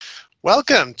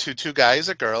Welcome to Two Guys,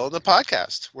 a Girl, and the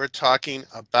podcast. We're talking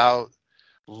about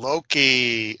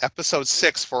Loki, episode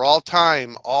 6 for all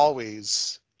time,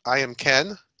 always. I am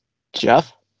Ken.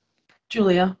 Jeff?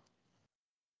 Julia.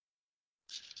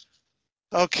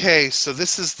 Okay, so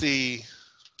this is the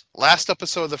last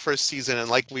episode of the first season, and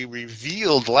like we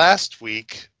revealed last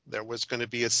week, there was going to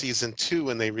be a season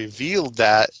 2, and they revealed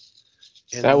that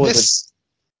in That was this.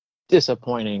 a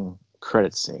disappointing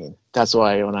credit scene. That's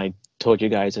why when I told you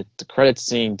guys that the credit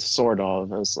scene, sort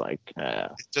of, I was like,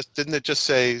 Didn't it just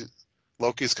say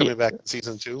Loki's coming back in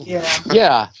season 2? Yeah.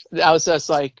 yeah. I was just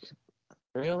like,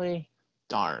 really?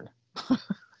 Darn.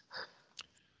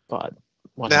 But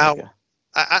Now,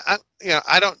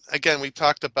 I don't. Again, we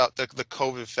talked about the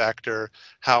COVID factor.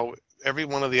 How every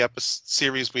one of the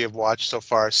series we have watched so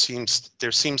far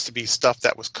there seems to be stuff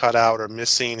that was cut out or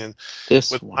missing. And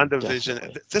this with one, WandaVision,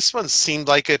 definitely. this one seemed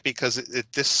like it because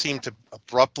this seemed to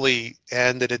abruptly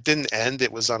end, and it didn't end.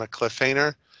 It was on a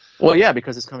cliffhanger. Well, yeah,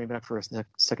 because it's coming back for its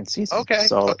second season. Okay.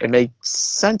 So it makes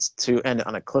sense to end it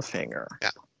on a cliffhanger. Yeah.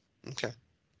 Okay.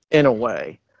 In a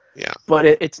way. Yeah. But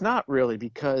it's not really,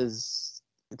 because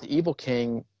the evil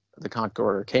King the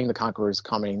Conqueror is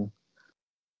coming.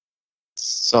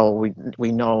 So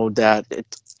we know that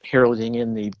it's heralding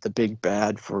in the big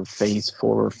bad for phase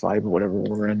 4 or 5 or whatever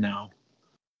we're in now.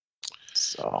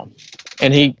 So,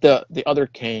 and the other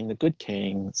king, the good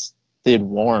king, did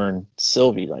warn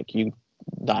Sylvie, like, you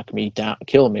knock me down,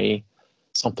 kill me,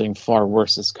 something far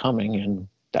worse is coming. And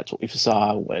that's what we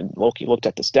saw when Loki looked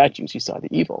at the statues. He saw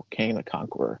the evil King the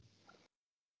Conqueror.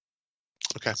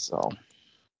 Okay. So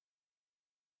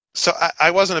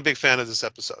I wasn't a big fan of this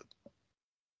episode.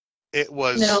 It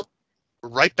was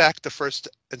right back to first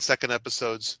and second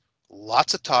episodes.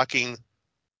 Lots of talking,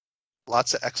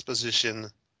 lots of exposition.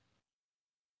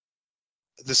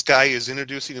 This guy is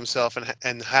introducing himself,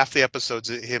 and half the episodes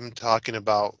him talking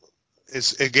about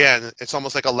is, again, it's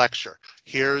almost like a lecture.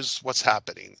 Here's what's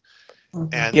happening.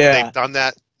 Mm-hmm. And yeah, they've done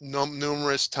that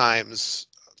numerous times.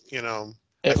 I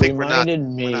it think we're not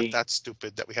that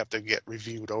stupid that we have to get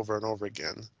reviewed over and over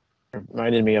again. It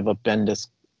reminded me of a Bendis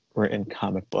written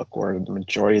comic book, where the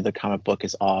majority of the comic book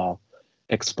is all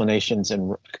explanations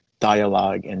and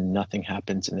dialogue, and nothing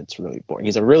happens, and it's really boring.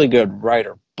 He's a really good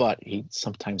writer, but he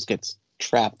sometimes gets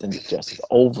trapped in just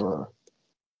over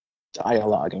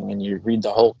dialoguing, and you read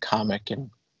the whole comic, and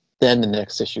then the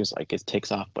next issue is like it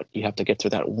takes off, but you have to get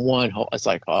through that one whole. It's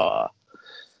like,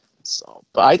 So,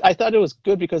 but I thought it was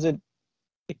good because it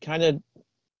kind of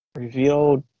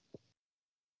revealed,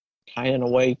 kind of in a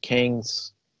way,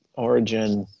 Kang's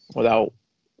origin without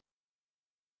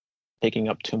taking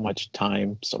up too much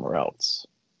time somewhere else.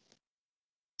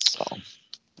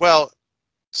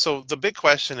 So the big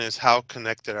question is, how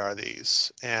connected are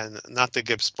these? And not to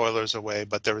give spoilers away,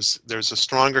 but there's a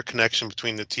stronger connection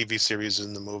between the TV series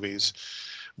and the movies.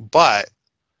 But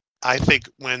I think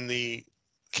when the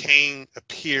Kang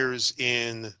appears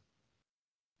in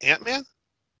Ant-Man,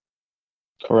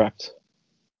 Correct.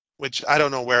 which I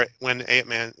don't know when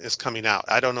Ant-Man is coming out.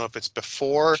 I don't know if it's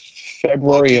before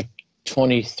February Loki. of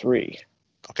 23.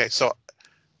 Okay, so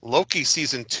Loki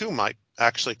season 2 might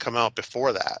actually come out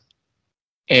before that.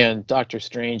 And Doctor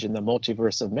Strange in the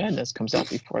Multiverse of Madness comes out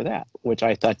before that, which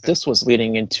I thought this was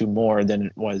leading into more than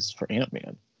it was for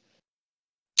Ant-Man.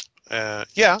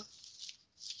 Yeah.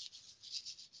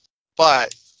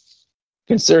 But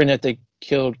considering that they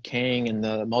killed Kang and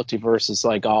the multiverse is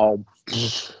like all,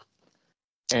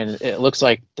 and it looks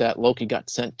like that Loki got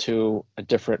sent to a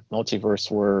different multiverse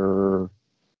where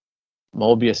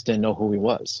Mobius didn't know who he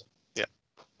was. Yeah.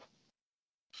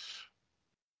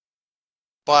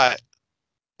 But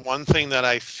one thing that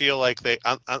I feel like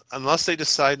unless they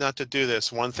decide not to do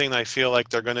this, one thing I feel like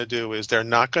they're going to do is they're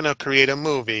not going to create a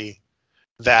movie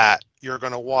that you're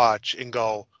going to watch and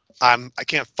go, I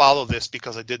can't follow this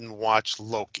because I didn't watch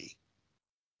Loki.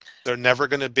 They're never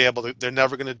going to be able to. They're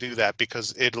never going to do that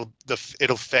because it'll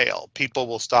fail. People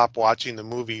will stop watching the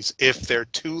movies if they're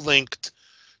too linked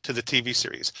to the TV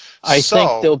series. I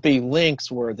think there'll be links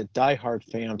where the diehard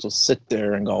fans will sit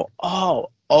there and go,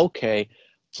 "Oh, okay,"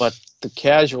 but the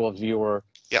casual viewer,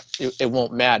 it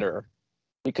won't matter,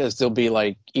 because there'll be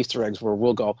like Easter eggs where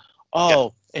we'll go,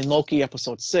 "Oh." In Loki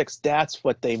episode 6, that's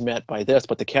what they meant by this,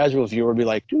 but the casual viewer would be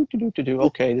like,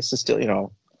 okay, this is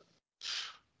still,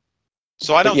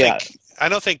 So I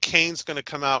don't think Kane's going to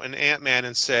come out in Ant-Man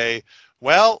and say,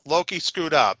 well, Loki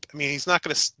screwed up. I mean, he's not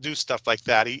going to do stuff like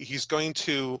that. He's going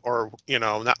to, or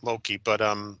not Loki, but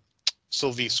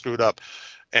Sylvie screwed up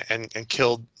and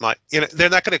killed my. They're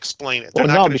not going to explain it. Well,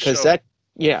 no, because that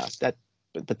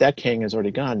King is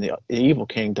already gone. The evil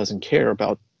King doesn't care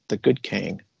about the good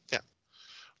King.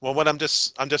 Well, what I'm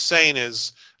just saying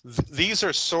is these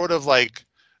are sort of like,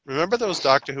 remember those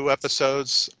Doctor Who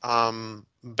episodes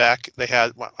back they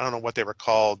had, well, I don't know what they were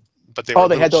called, but they were Oh,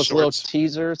 they little had those little shorts.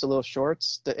 teasers, the little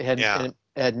shorts that Yeah. it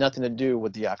had nothing to do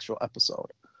with the actual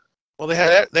episode. Well, they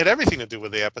had everything to do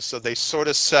with the episode. They sort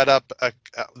of set up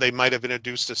they might have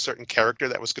introduced a certain character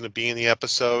that was going to be in the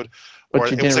episode, or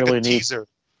But you it was didn't like a really need. teaser.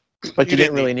 But You you didn't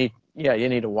didn't need. really need. Yeah, you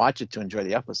need to watch it to enjoy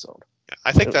the episode.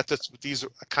 I think that these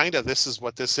kind of this is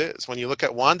what this is. When you look at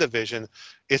WandaVision,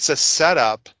 it's a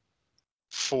setup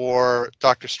for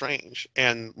Doctor Strange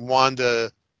and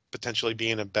Wanda potentially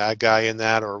being a bad guy in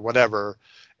that or whatever.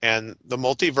 And the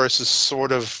multiverse is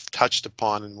sort of touched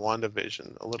upon in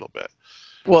WandaVision a little bit.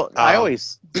 Well, I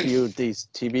always viewed these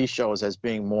TV shows as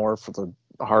being more for the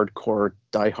hardcore,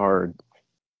 diehard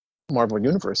Marvel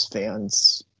Universe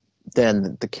fans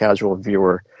than the casual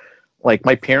viewer. Like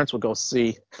my parents would go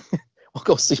see, will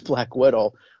go see Black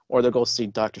Widow, or they'll go see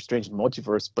Doctor Strange in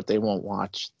Multiverse, but they won't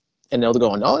watch, and they'll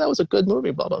go, "Oh, that was a good movie,"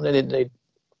 blah blah. And they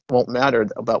won't matter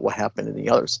about what happened in the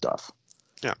other stuff.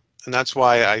 Yeah, and that's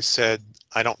why I said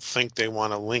I don't think they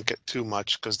want to link it too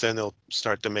much because then they'll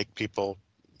start to make people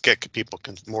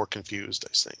more confused.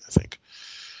 I think,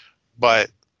 but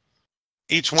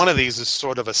each one of these is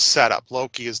sort of a setup.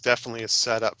 Loki is definitely a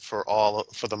setup for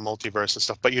the multiverse and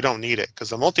stuff, but you don't need it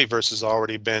because the multiverse has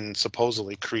already been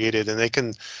supposedly created, and they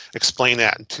can explain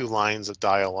that in 2 lines of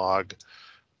dialogue.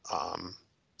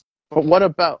 But what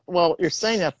about? Well, you're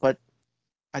saying that, but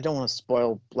I don't want to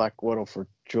spoil Black Widow for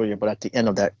Julia. But at the end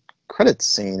of that credits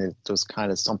scene, it was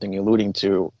kind of something alluding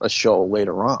to a show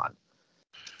later on.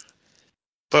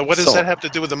 But what does that have to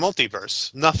do with the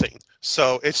multiverse? Nothing.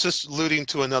 So it's just alluding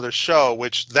to another show,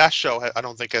 which that show I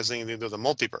don't think has anything to do with the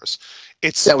multiverse.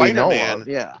 It's that Spider-Man. we know of,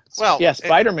 yeah. Well, yeah,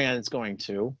 Spider-Man is going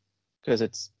to, because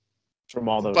it's from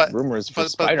all the rumors for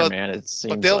Spider-Man. It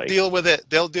seems but they'll like deal with it.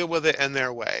 They'll deal with it in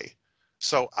their way.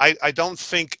 So I don't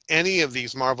think any of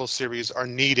these Marvel series are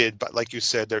needed, but like you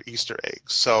said, they're Easter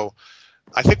eggs. So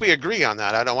I think we agree on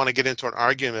that. I don't want to get into an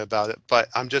argument about it, but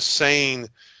I'm just saying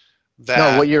that.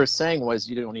 No, what you were saying was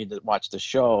you don't need to watch the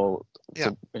show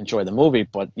to enjoy the movie,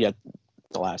 but yet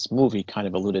the last movie kind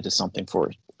of alluded to something for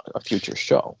a future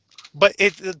show. But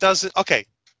it doesn't. Okay.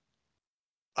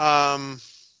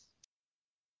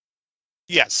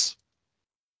 Yes.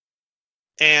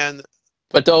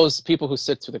 But those people who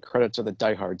sit through the credits are the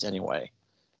diehards anyway.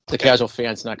 The casual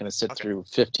fan's not going to sit through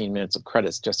 15 minutes of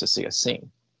credits just to see a scene.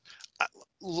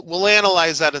 We'll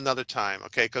analyze that another time,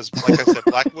 okay? Because, like I said,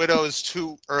 Black Widow is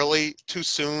too early, too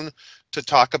soon to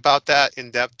talk about that in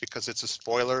depth because it's a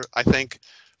spoiler, I think,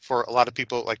 for a lot of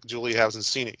people. Like Julie hasn't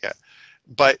seen it yet,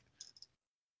 but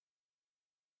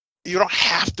you don't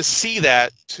have to see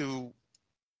that to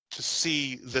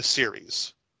see the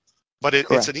series. But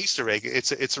it's an Easter egg.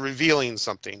 It's revealing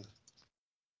something.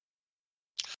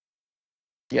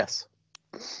 Yes.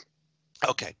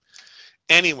 Okay.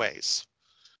 Anyways.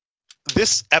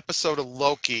 This episode of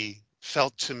Loki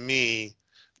felt to me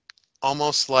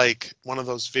almost like one of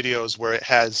those videos where it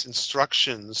has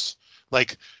instructions,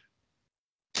 like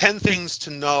 10 things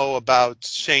to know about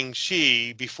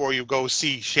Shang-Chi before you go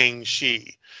see Shang-Chi.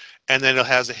 And then it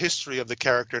has a history of the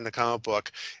character in the comic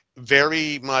book.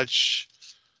 Very much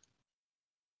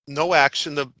no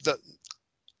action.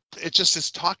 It just is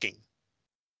talking.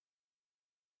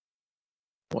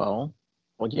 Well,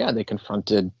 yeah, they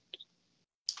confronted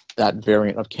that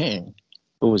variant of Kang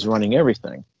who was running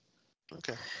everything.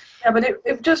 Okay. Yeah, but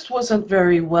it just wasn't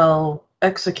very well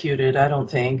executed, I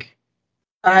don't think.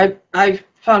 I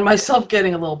found myself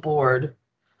getting a little bored.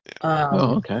 Yeah.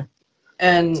 Okay.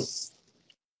 And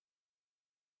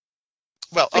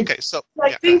well, okay, so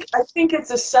I think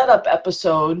it's a setup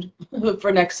episode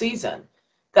for next season.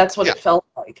 That's what it felt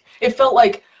like. It felt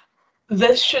like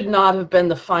this should not have been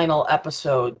the final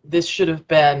episode. This should have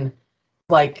been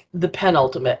like the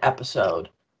penultimate episode.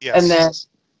 Yes. And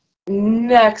then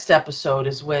next episode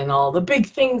is when all the big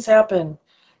things happen.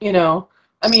 You know,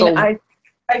 I mean, I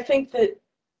think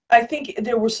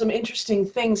there were some interesting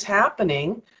things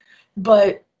happening,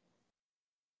 but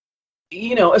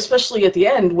you know, especially at the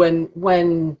end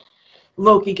when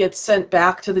Loki gets sent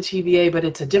back to the TVA, but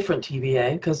it's a different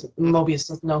TVA because Mobius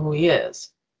doesn't know who he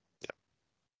is.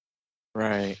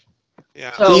 Right.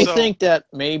 Yeah. So, do you think that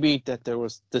maybe that there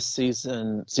was this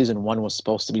season 1 was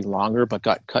supposed to be longer but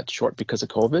got cut short because of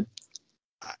COVID?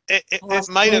 It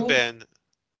might have been.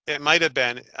 It might have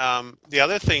been. The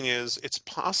other thing is, it's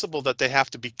possible that they have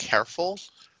to be careful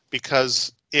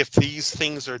because if these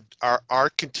things are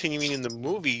continuing in the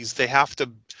movies, they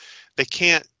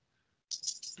can't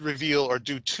reveal or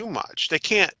do too much. They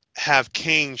can't have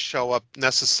Kang show up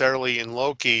necessarily in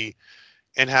Loki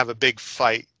and have a big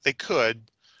fight. They could,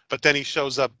 but then he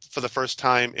shows up for the first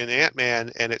time in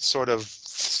Ant-Man, and it sort of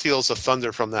steals the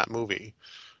thunder from that movie.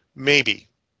 Maybe.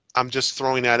 I'm just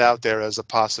throwing that out there as a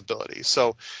possibility.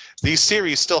 So these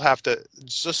series still have to,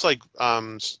 just like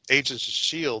Agents of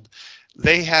S.H.I.E.L.D.,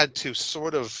 they had to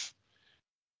sort of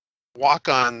walk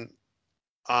on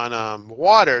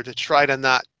water to try to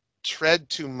not tread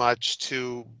too much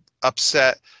to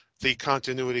upset the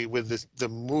continuity with the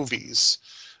movies,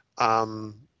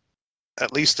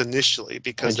 at least initially,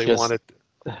 because they wanted.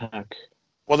 The heck.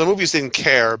 Well, the movies didn't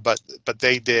care, but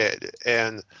they did,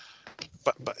 and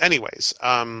but anyways,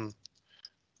 well,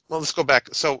 let's go back.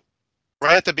 So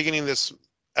right at the beginning of this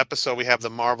episode, we have the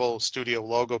Marvel Studio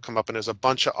logo come up, and there's a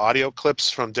bunch of audio clips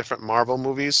from different Marvel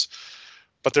movies.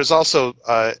 But there's also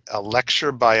a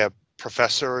lecture by a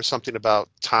professor or something about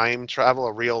time travel,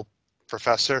 a real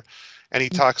professor, and he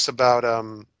talks about,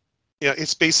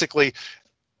 it's basically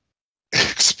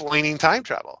explaining time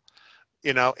travel,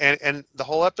 and the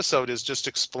whole episode is just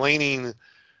explaining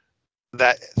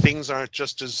that things aren't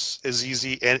just as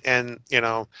easy, and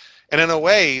in a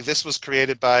way, this was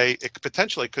it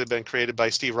potentially could have been created by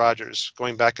Steve Rogers,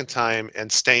 going back in time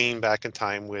and staying back in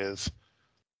time with.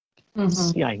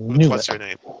 Mm-hmm. Yeah, I knew what's her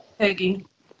name? Peggy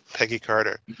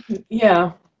Carter.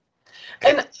 Yeah.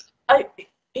 And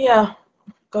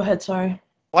go ahead, sorry.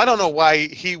 Well, I don't know why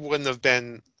that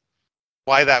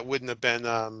wouldn't have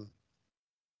been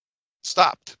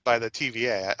stopped by the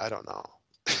TVA. I don't know.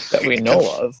 That we know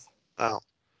of. Oh,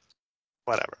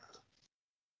 whatever.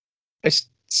 I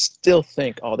still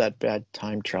think all that bad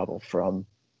time travel from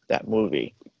that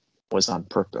movie was on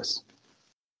purpose.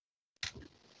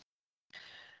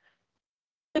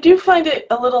 I do find it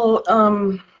a little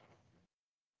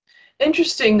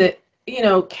interesting that,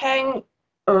 Kang,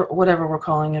 or whatever we're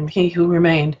calling him, He Who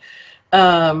Remained,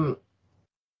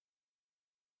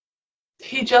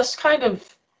 he just kind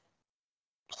of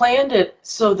planned it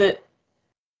so that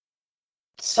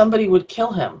somebody would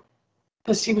kill him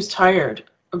because he was tired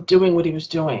of doing what he was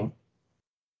doing.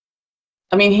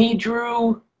 I mean, he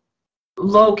drew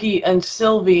Loki and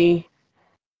Sylvie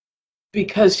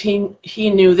because he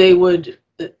knew they would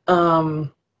be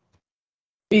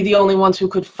the only ones who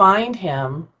could find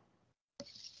him.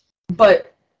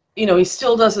 But, he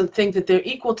still doesn't think that they're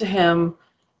equal to him,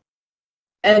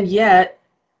 and yet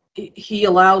he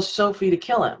allows Sophie to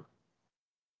kill him.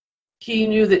 He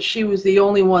knew that she was the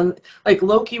only one. Like,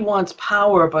 Loki wants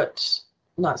power, but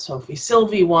not Sophie.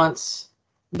 Sylvie wants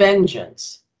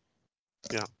vengeance.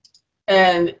 Yeah.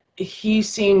 And he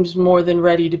seems more than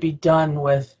ready to be done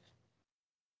with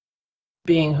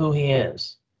being who he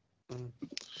is. Mm.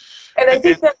 And I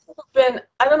think that could have been,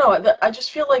 I don't know, I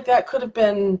just feel like that could have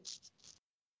been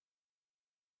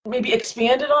maybe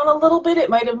expanded on a little bit. It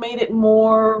might have made it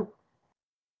more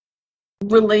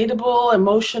relatable,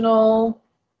 emotional.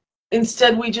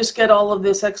 Instead, we just get all of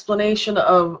this explanation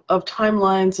of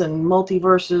timelines and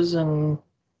multiverses and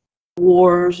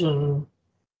wars, and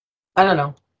I don't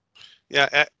know.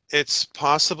 Yeah, it's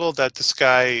possible that this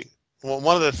guy, well,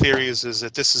 one of the theories is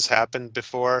that this has happened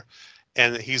before,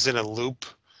 and he's in a loop,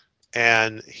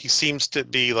 and he seems to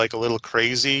be like a little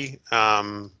crazy.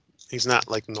 He's not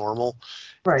like normal.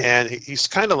 Right. And he's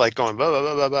kind of like going blah, blah,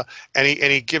 blah, blah, blah. And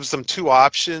he gives them two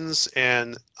options,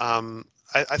 and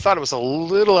I thought it was a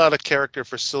little out of character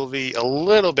for Sylvie, a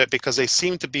little bit, because they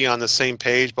seem to be on the same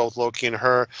page, both Loki and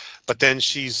her. But then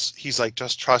he's like,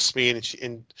 just trust me,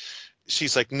 and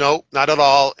she's like, no, not at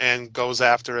all, and goes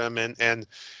after him, and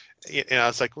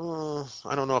it's like, well,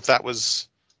 I don't know if that was.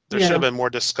 There should have been more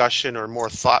discussion or more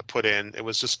thought put in. It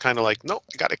was just kind of like, nope,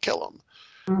 you got to kill him.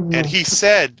 Mm-hmm. And he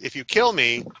said, if you kill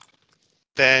me,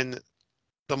 then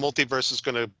the multiverse is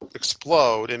going to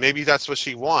explode, and maybe that's what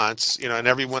she wants, and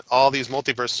all these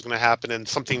multiverses are going to happen, and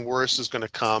something worse is going to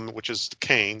come, which is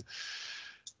Kane.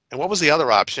 And what was the other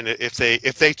option? If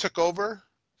they took over?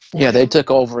 Yeah, they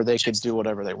took over. They could do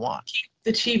whatever they want.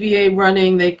 The TVA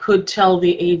running, they could tell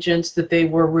the agents that they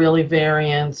were really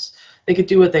variants. They could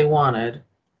do what they wanted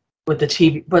with the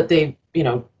TV, but they,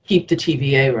 keep the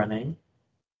TVA running.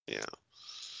 Yeah.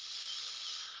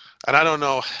 And I don't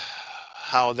know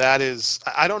how that is.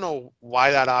 I don't know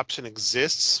why that option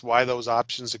exists, why those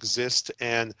options exist.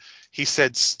 And he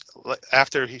said,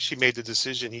 after she made the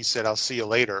decision, he said, I'll see you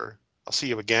later. I'll see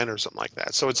you again, or something like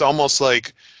that. So it's almost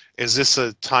like, is this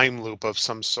a time loop of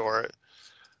some sort?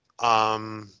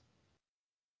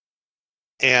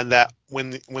 And that when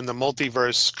the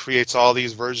multiverse creates all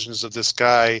these versions of this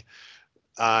guy,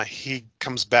 he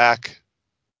comes back.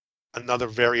 Another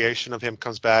variation of him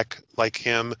comes back like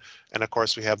him, and of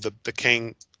course we have the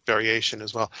Kang variation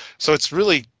as well. So it's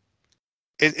really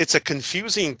it's a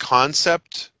confusing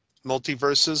concept,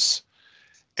 multiverses,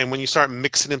 and when you start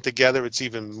mixing them together, it's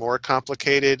even more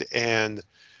complicated. And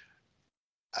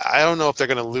I don't know if they're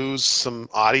going to lose some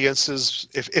audiences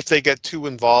if they get too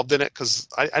involved in it, because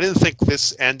I didn't think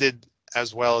this ended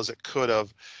as well as it could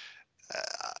have.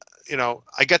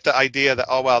 I get the idea that,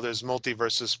 oh, wow, there's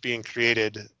multiverses being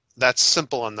created. That's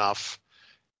simple enough.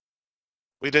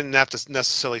 We didn't have to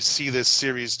necessarily see this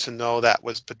series to know that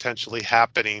was potentially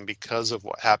happening because of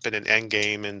what happened in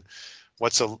Endgame and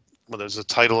there's a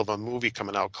title of a movie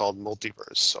coming out called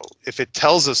Multiverse. So if it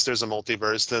tells us there's a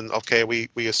multiverse, then okay,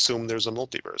 we assume there's a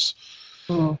multiverse.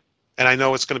 Mm. And I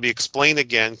know it's going to be explained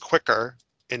again quicker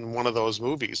in one of those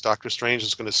movies. Doctor Strange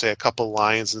is going to say a couple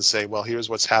lines and say, well, here's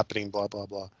what's happening, blah, blah,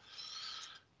 blah.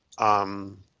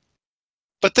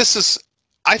 But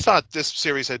I thought this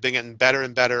series had been getting better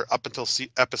and better up until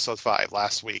episode 5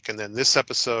 last week. And then this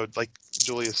episode, like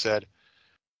Julia said,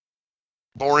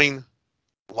 boring,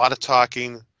 a lot of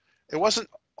talking. It wasn't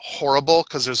horrible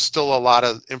because there's still a lot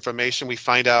of information. We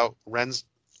find out Renslayer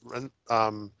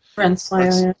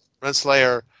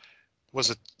was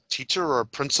a teacher or a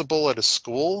principal at a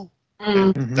school.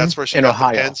 Mm. And that's where she got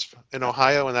the pens in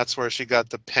Ohio, and that's where she got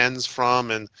the pens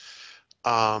from. And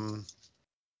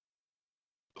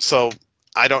so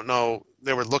I don't know.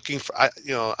 They were looking for. I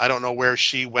don't know where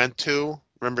she went to.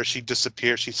 Remember, she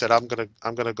disappeared. She said, "I'm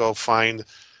gonna go find.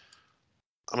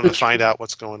 I'm gonna find out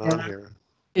what's going on here."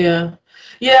 Yeah.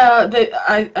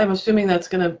 I'm assuming that's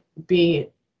gonna be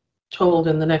told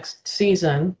in the next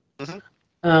season.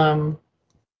 Mm-hmm.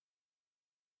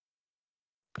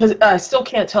 Because I still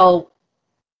can't tell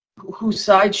whose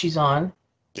side she's on.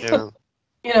 Yeah.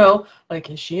 Like,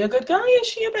 is she a good guy? Is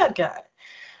she a bad guy?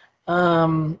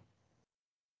 I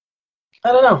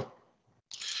don't know.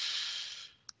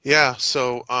 Yeah.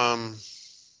 So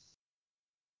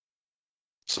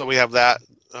so we have that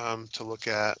to look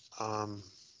at. I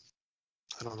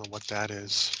don't know what that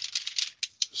is.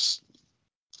 There's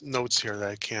notes here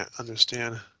that I can't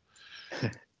understand.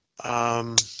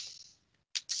 Oh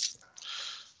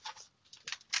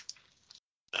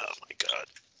my God.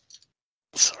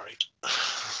 Sorry.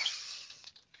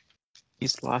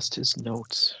 He's lost his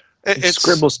notes. He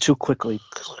scribbles too quickly.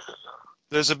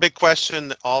 There's a big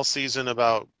question all season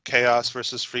about chaos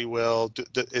versus free will.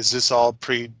 Is this all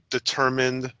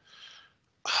predetermined?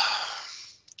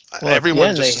 Well,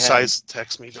 everyone just decides to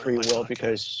text me. Free will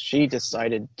because she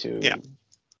decided to. Yeah.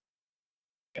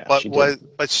 But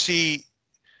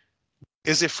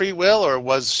is it free will or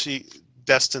was she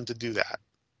destined to do that?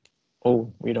 Oh,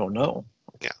 we don't know.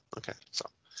 Yeah. Okay. So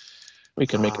we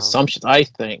can make assumptions. I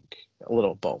think a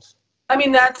little of both. I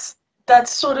mean, that's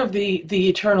sort of the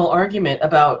eternal argument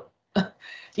about,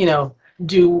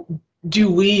 do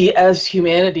we as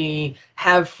humanity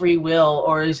have free will,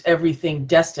 or is everything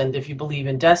destined if you believe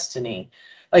in destiny?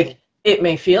 Like, it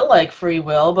may feel like free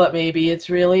will, but maybe it's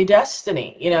really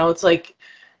destiny. It's like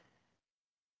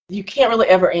you can't really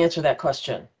ever answer that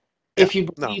question. Yeah, if you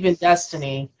believe in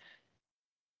destiny,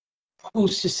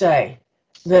 who's to say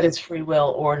that it's free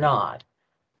will or not?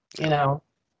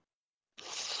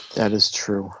 That is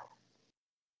true.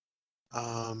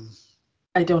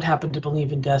 I don't happen to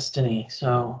believe in destiny,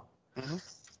 so.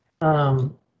 Mm-hmm.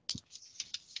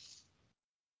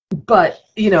 But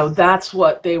that's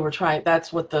what they were trying.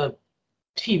 That's what the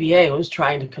TVA was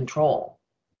trying to control.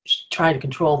 Trying to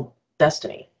control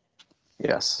destiny.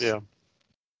 Yes. Yeah.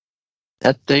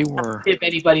 That they were.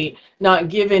 Not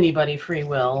give anybody free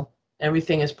will.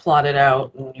 Everything is plotted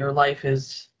out, and your life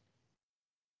is.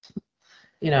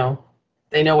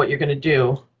 They know what you're going to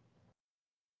do.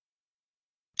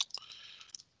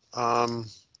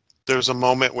 There's a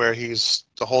moment where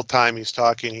the whole time he's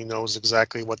talking, he knows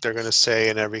exactly what they're going to say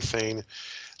and everything.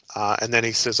 And then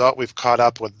he says, oh, we've caught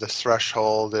up with the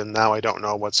threshold, and now I don't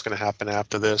know what's going to happen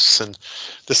after this. And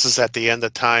this is at the end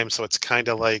of time, so it's kind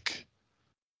of a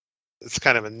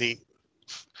neat.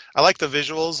 I like the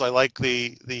visuals. I like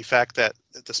the fact that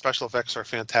the special effects are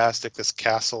fantastic. This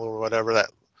castle or whatever that,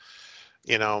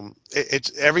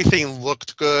 everything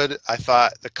looked good. I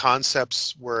thought the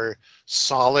concepts were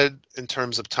solid in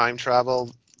terms of time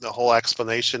travel, the whole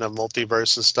explanation of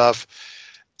multiverse and stuff.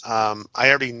 I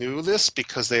already knew this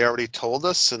because they already told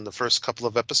us in the first couple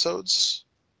of episodes.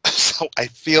 So I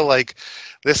feel like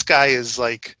this guy is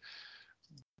like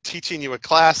teaching you a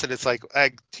class, and it's like,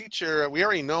 teacher, we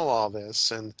already know all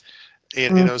this. And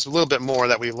there's a little bit more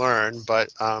that we learn, but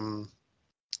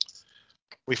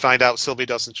we find out Sylvie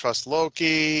doesn't trust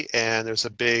Loki, and there's a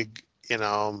big,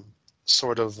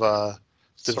 sort of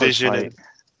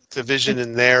division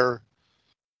in their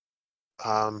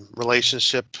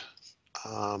relationship.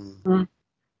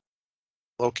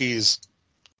 Loki's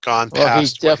gone Well, he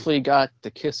past. What definitely got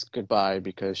the kiss goodbye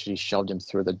because she shoved him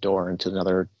through the door into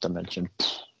another dimension.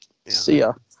 Yeah. See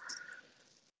ya.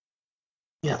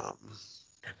 Yeah.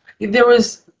 There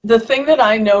was the thing that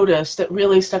I noticed that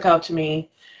really stuck out to me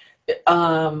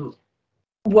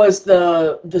was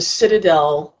the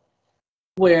citadel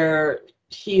where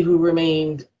He Who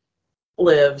Remained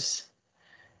lives.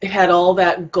 It had all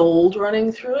that gold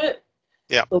running through it.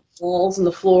 Yeah. The walls and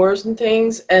the floors and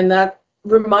things, and that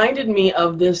reminded me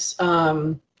of this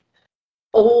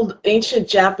old ancient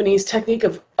Japanese technique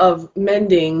of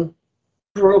mending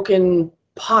broken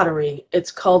pottery.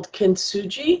 It's called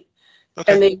kintsugi,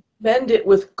 Okay. and they mend it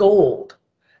with gold.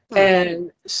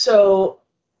 And so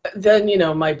then,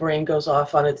 my brain goes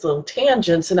off on its little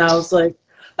tangents, and I was like,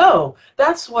 oh,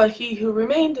 that's what He Who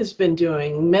Remained has been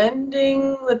doing,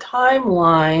 mending the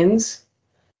timelines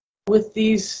with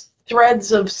these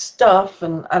threads of stuff,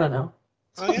 and I don't know.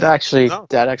 Oh, yeah.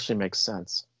 That actually makes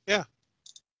sense. Yeah.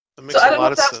 That So makes I a don't know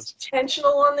lot if of that's sense.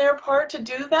 intentional on their part to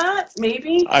do that,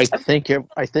 maybe. I think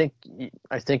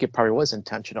it probably was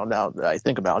intentional now that I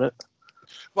think about it.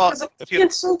 Well, Because if you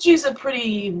kintsugi is a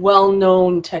pretty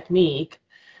well-known technique.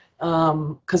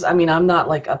 Because I'm not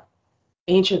like a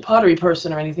ancient pottery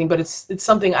person or anything, but it's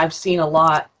something I've seen a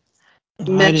lot I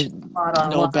mentioned didn't a lot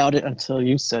know online. about it until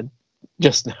you said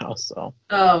just now. So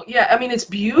Oh yeah, it's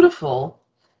beautiful,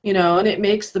 and it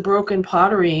makes the broken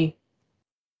pottery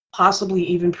possibly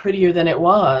even prettier than it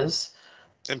was.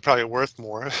 and probably worth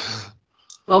more.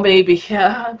 Well, maybe,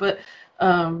 yeah, but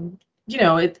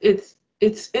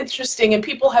it's interesting, and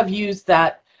people have used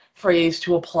that phrase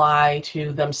to apply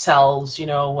to themselves,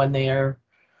 when they are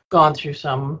gone through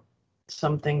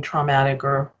something traumatic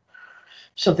or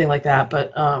something like that.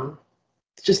 But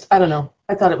just I don't know.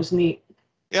 I thought it was neat.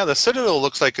 Yeah, the Citadel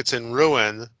looks like it's in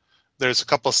ruin. There's a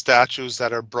couple statues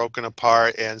that are broken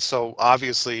apart, and so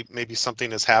obviously maybe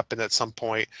something has happened at some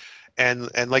point.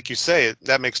 And like you say,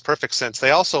 that makes perfect sense.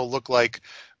 They also look like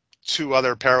two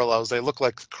other parallels. They look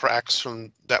like cracks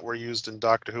from that were used in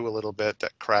Doctor Who a little bit,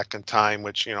 that crack in time,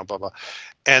 which blah blah.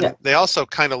 And Yeah. they also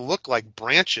kind of look like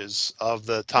branches of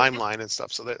the timeline and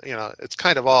stuff. So that it's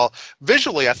kind of all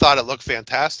visually. I thought it looked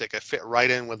fantastic. It fit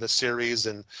right in with the series,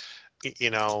 and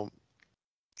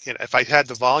if I had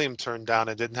the volume turned down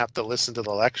and didn't have to listen to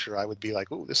the lecture, I would be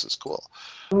like, "Ooh, this is cool."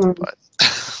 Mm. But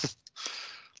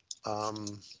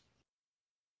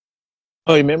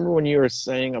Oh, you remember when you were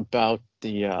saying about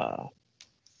the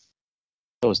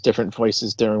those different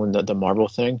voices during the Marvel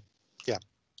thing? Yeah.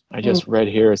 I just read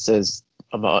here, it says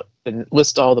it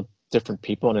lists all the different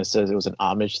people, and it says it was an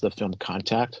homage to the film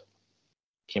Contact.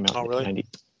 Came out Oh, in really? 90.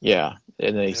 Yeah.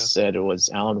 And they Yeah. said it was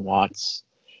Alan Watts,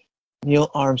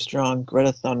 Neil Armstrong,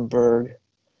 Greta Thunberg,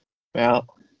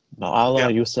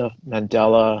 Malala Yousaf,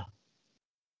 Mandela,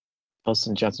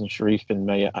 Nelson Johnson Sharif, and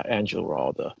Maya Angelou were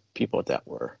all the people that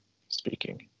were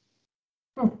speaking.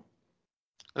 And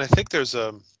I think there's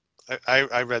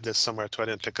I read this somewhere too. I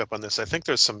didn't pick up on this. I think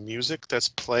there's some music that's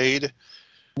played.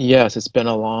 Yes, it's been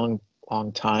a long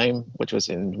time, which was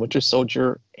in Winter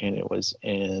Soldier, and it was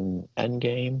in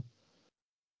Endgame.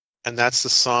 And that's the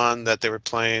song that they were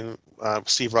playing.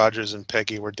 Steve Rogers and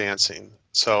Peggy were dancing.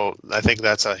 So I think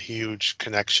that's a huge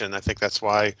connection. I think that's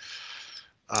why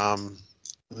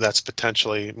that's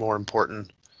potentially more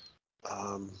important.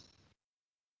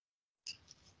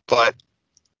 But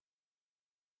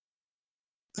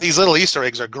these little Easter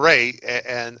eggs are great,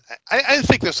 and I didn't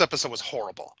think this episode was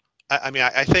horrible.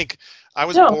 I think I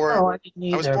was bored. No, I didn't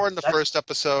either. I was bored in the first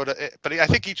episode, but I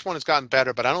think each one has gotten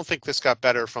better. But I don't think this got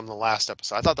better from the last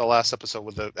episode. I thought the last episode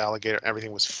with the alligator,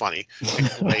 everything was funny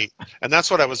and great, and that's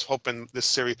what I was hoping this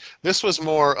series. This was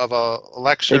more of a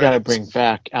lecture. They got to bring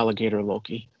back Alligator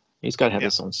Loki. He's got to have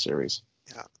his own series.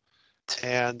 Yeah,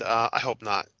 and I hope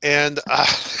not. And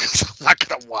 'cause I'm not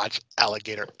gonna watch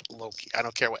Alligator Loki. I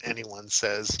don't care what anyone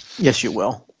says. Yes, you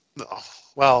will. No,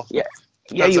 well. Yeah.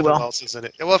 Yeah, Depends you on will. who else is in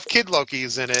it. Well, if Kid Loki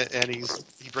is in it and he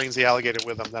brings the alligator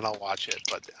with him, then I'll watch it.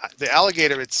 But the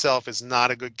alligator itself is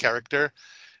not a good character.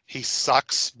 He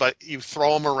sucks, but you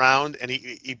throw him around and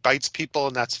he bites people,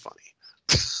 and that's funny.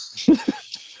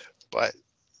 But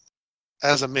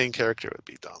as a main character, it would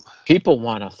be dumb. People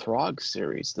want a Throg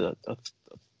series, the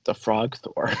Frog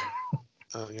Thor.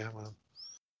 Oh yeah, well,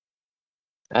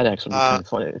 That actually would be kind of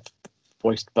funny. It's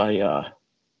voiced by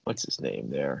what's his name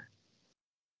there?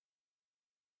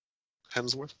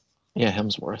 Hemsworth. Yeah,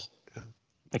 Hemsworth. Yeah.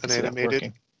 I can An see that animated.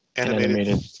 working.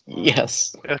 Animated.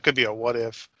 Yes. It could be a what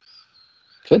if.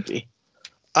 Could be.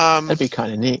 That'd be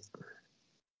kind of neat.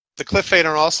 The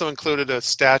Cliffhanger also included a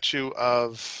statue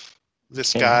of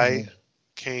this guy,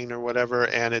 Kane or whatever,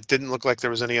 and it didn't look like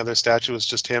there was any other statue. It was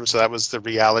just him. So that was the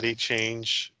reality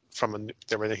change from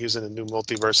he was in a new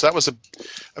multiverse. So that was a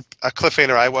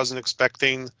cliffhanger I wasn't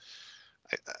expecting.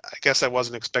 I guess I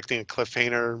wasn't expecting a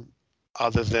cliffhanger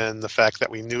other than the fact that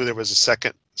we knew there was a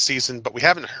second season, but we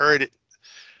haven't heard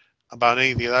about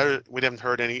any of the other. We haven't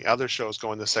heard any other shows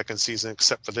going the second season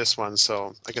except for this one.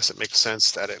 So I guess it makes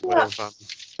sense that it would have.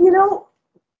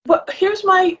 But here's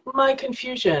my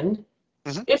confusion.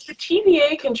 Mhm. If the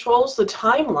TVA controls the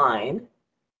timeline,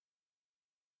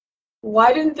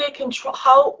 why didn't they control?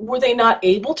 How were they not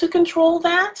able to control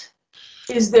that?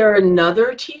 Is there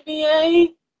another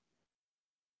TVA?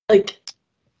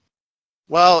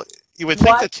 Well, you would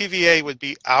think the TVA would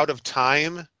be out of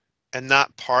time and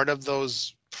not part of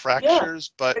those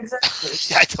fractures, but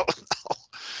exactly. I don't know.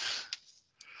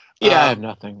 Yeah, I have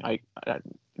nothing.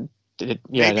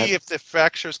 Maybe if the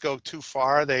fractures go too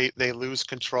far, they lose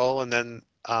control, and then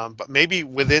but maybe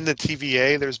within the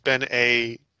TVA there's been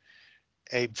a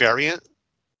variant.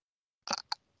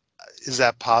 Is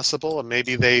that possible? Or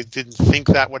maybe they didn't think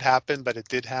that would happen, but it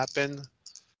did happen.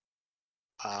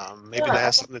 Maybe that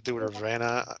has something to do with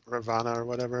Ravana or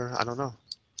whatever. I don't know.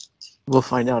 We'll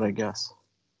find out, I guess.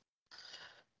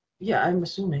 Yeah, I'm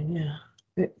assuming. Yeah,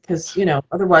 because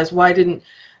otherwise, why didn't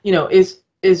is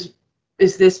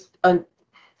this an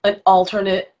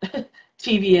alternate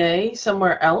TVA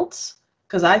somewhere else?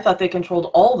 Because I thought they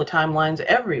controlled all the timelines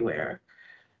everywhere.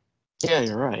 Yeah,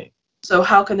 you're right. So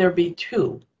how can there be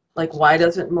two? Like, why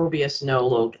doesn't Mobius know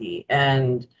Loki?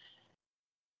 And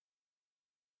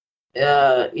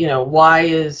why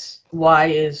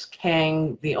is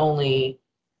Kang the only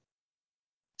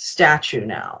statue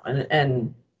now?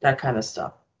 And that kind of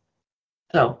stuff.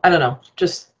 So I don't know.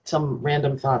 Just some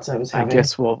random thoughts I was having.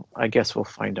 I guess we'll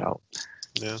find out.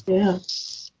 Yeah. Yeah.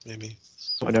 Maybe.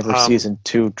 Whenever season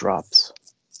 2 drops.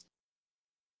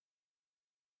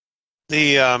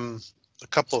 A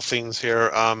couple of things here.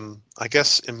 I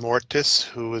guess Immortus,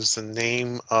 who is the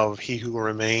name of He Who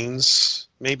Remains,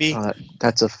 maybe?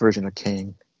 That's a version of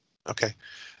Kang. Okay.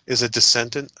 Is a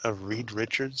descendant of Reed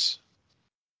Richards?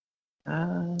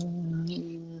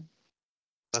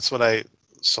 That's what I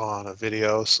saw on a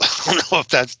video, so I don't know if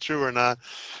that's true or not.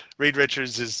 Reed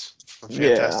Richards is from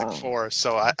Fantastic Four,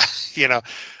 so I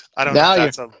don't know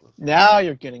if that's now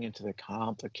you're getting into the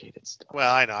complicated stuff.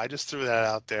 Well, I know. I just threw that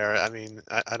out there. I mean,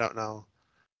 I don't know.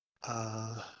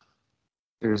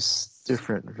 There's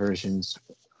different versions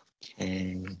of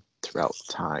Kang throughout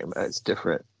time as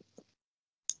different.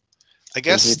 I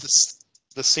guess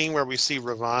the scene where we see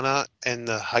Ravana in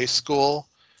the high school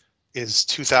is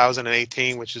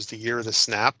 2018, which is the year of the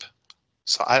snap.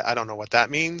 So I don't know what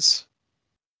that means,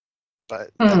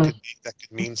 but that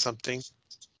could mean something.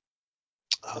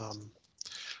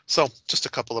 So just a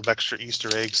couple of extra Easter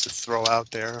eggs to throw out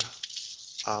there.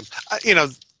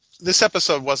 This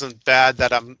episode wasn't bad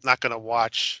that I'm not going to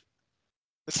watch.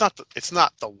 It's not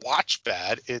the watch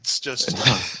bad. It's just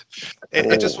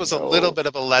it just was a little bit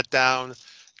of a letdown,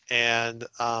 and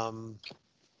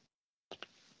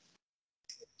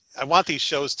I want these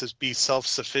shows to be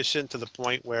self-sufficient to the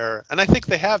point where, and I think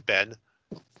they have been,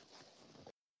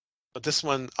 but this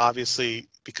one obviously,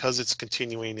 because it's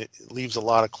continuing, it leaves a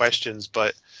lot of questions.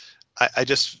 But I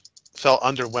just felt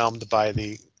underwhelmed by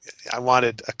I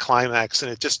wanted a climax,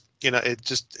 and it just in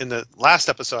the last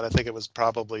episode, I think it was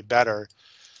probably better.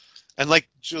 And like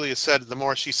Julia said, the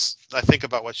more I think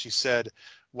about what she said,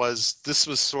 this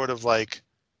was sort of like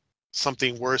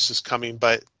something worse is coming,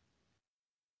 but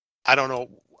I don't know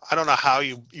how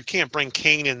you can't bring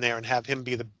Kane in there and have him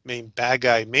be the main bad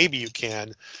guy. Maybe you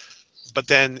can, but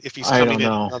then if he's coming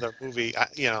in another movie,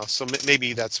 so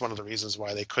maybe that's one of the reasons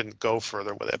why they couldn't go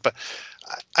further with it. But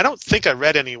I don't think I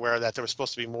read anywhere that there was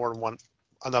supposed to be more than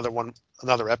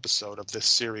another episode of this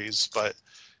series, but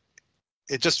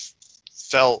it just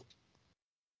felt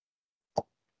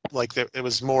like it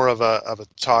was more of a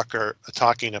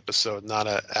talking episode, not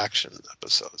an action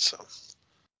episode. So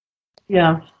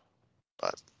yeah.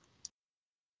 But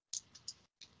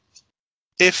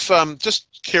if just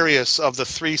curious, of the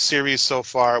 3 series so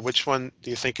far, which one do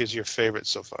you think is your favorite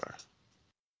so far?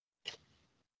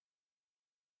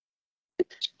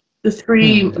 The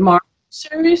 3 Marvel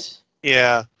series?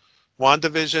 Yeah.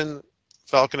 WandaVision,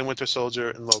 Falcon and Winter Soldier,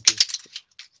 and Loki.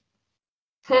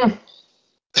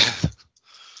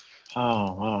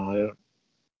 Oh.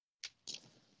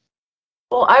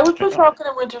 Well, I would put Falcon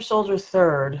and Winter Soldier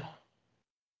third.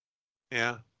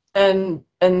 Yeah. And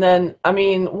then, I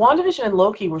mean, WandaVision and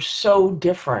Loki were so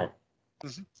different.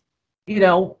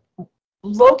 Mm-hmm.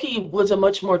 Loki was a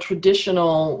much more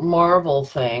traditional Marvel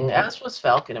thing, as was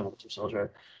Falcon and Winter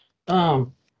Soldier.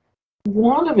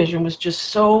 WandaVision was just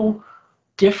so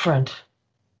different.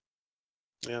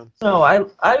 Yeah. No,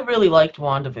 I really liked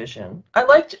WandaVision.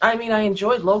 I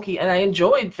enjoyed Loki, and I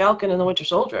enjoyed Falcon and the Winter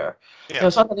Soldier. Yeah.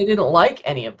 It's not that I didn't like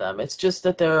any of them. It's just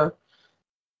that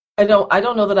I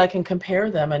don't know that I can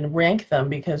compare them and rank them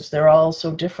because they're all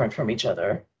so different from each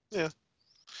other. Yeah.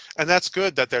 And that's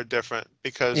good that they're different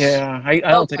because, Yeah, I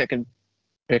don't think I can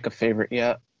pick a favorite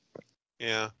yet.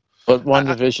 yeah. But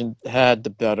WandaVision had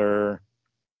the better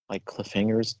like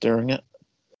cliffhangers during it.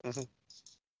 Mhm.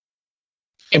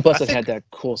 And plus I it had think, that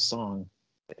cool song.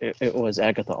 It was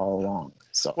Agatha all along.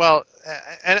 So well,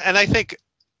 and I think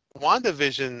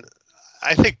WandaVision,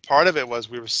 I think part of it was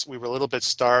we were a little bit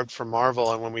starved for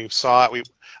Marvel, and when we saw it,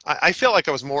 I feel like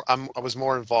I was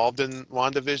more involved in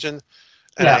WandaVision,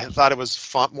 and I Yeah. thought it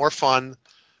was more fun,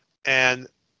 and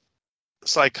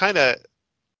so I kind of,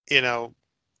 you know,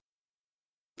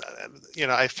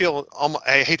 I feel almost,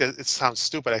 I hate it sounds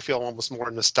stupid. I feel almost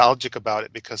more nostalgic about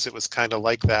it because it was kind of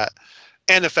like that,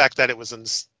 and the fact that it was a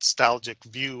nostalgic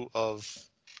view of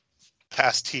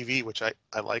past TV, which I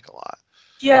like a lot.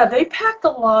 Yeah, they packed a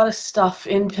lot of stuff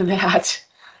into that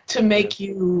to make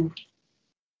you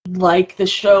like the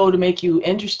show, to make you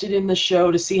interested in the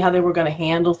show, to see how they were going to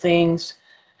handle things.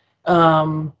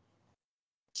 I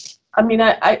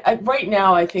right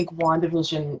now I think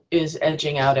WandaVision is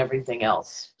edging out everything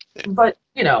else. Yeah. But,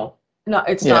 no, yeah.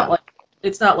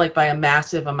 it's not like by a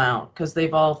massive amount because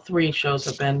they've all three shows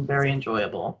have been very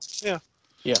enjoyable. Yeah.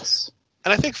 Yes.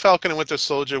 And I think Falcon and Winter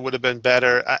Soldier would have been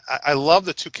better. I love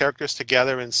the two characters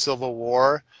together in Civil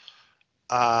War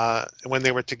when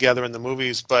they were together in the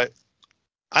movies, but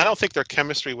I don't think their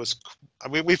chemistry was.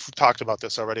 We've talked about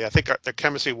this already. I think their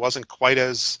chemistry wasn't quite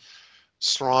as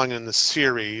strong in the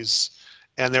series,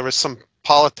 and there was some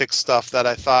politics stuff that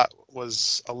I thought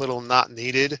was a little not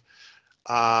needed.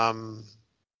 And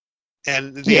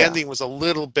the ending was a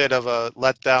little bit of a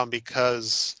letdown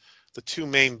because the two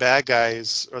main bad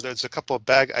guys, or there's a couple of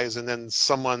bad guys, and then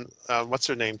someone, what's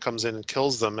her name, comes in and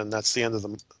kills them, and that's the end of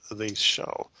the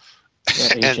show.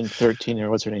 Yeah, Agent 13, or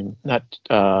what's her name? Not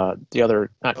the other,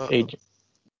 not Agent.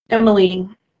 Emily.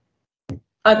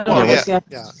 I don't know what's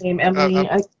the name. Emily.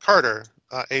 Carter,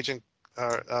 Agent.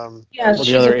 Yeah,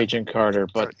 the other Agent Carter,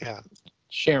 but yeah,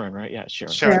 Sharon, right? Yeah,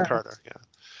 Sharon. Sharon Carter. Yeah.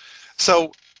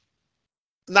 So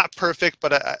not perfect,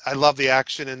 but I love the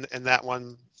action in that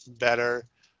one better.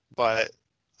 But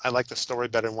I like the story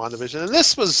better in WandaVision. And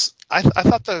this was, I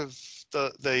thought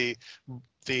the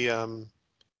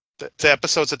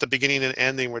episodes at the beginning and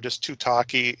ending were just too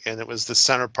talky, and it was the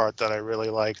center part that I really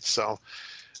liked. So,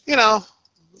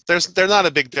 there's not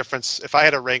a big difference. If I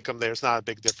had to rank them, there's not a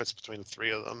big difference between the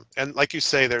three of them. And like you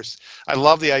say, I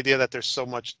love the idea that they're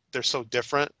so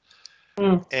different.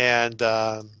 And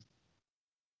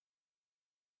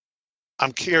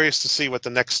I'm curious to see what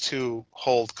the next two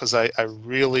hold, because I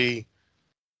really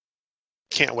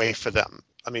can't wait for them.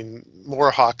 I mean,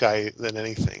 more Hawkeye than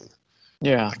anything.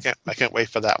 Yeah. I can't wait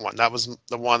for that one. That was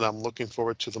the one I'm looking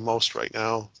forward to the most right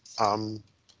now.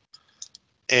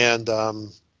 And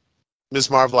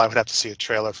Ms. Marvel, I would have to see a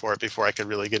trailer for it before I could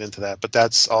really get into that. But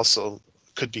that's also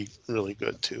could be really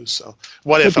good too. So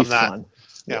what if I'm not? Fun.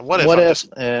 Yeah. What if?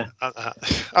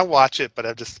 I'll watch it, but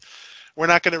we're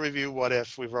not going to review What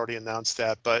If. We've already announced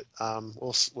that, but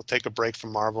we'll take a break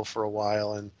from Marvel for a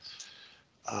while, and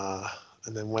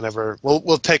then whenever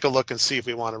we'll take a look and see if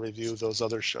we want to review those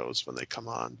other shows when they come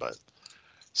on. But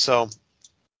so,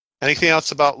 anything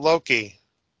else about Loki?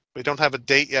 We don't have a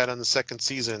date yet on the second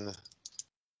season.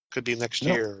 Could be next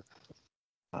year.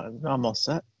 I'm almost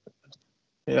set.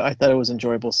 Yeah, I thought it was an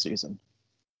enjoyable season.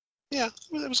 Yeah,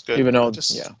 it was good. Even though,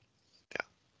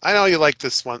 I know you like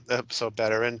this one episode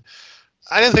better, and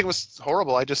I didn't think it was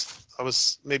horrible. I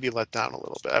was maybe let down a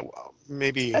little bit.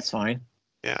 Maybe that's fine.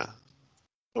 Yeah,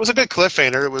 it was a good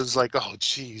cliffhanger. It was like, oh,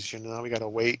 geez, we gotta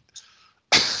wait,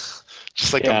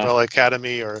 just like Umbrella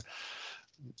Academy, or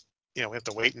we have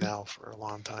to wait now for a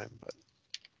long time. But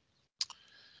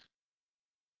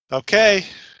okay,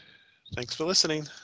 thanks for listening.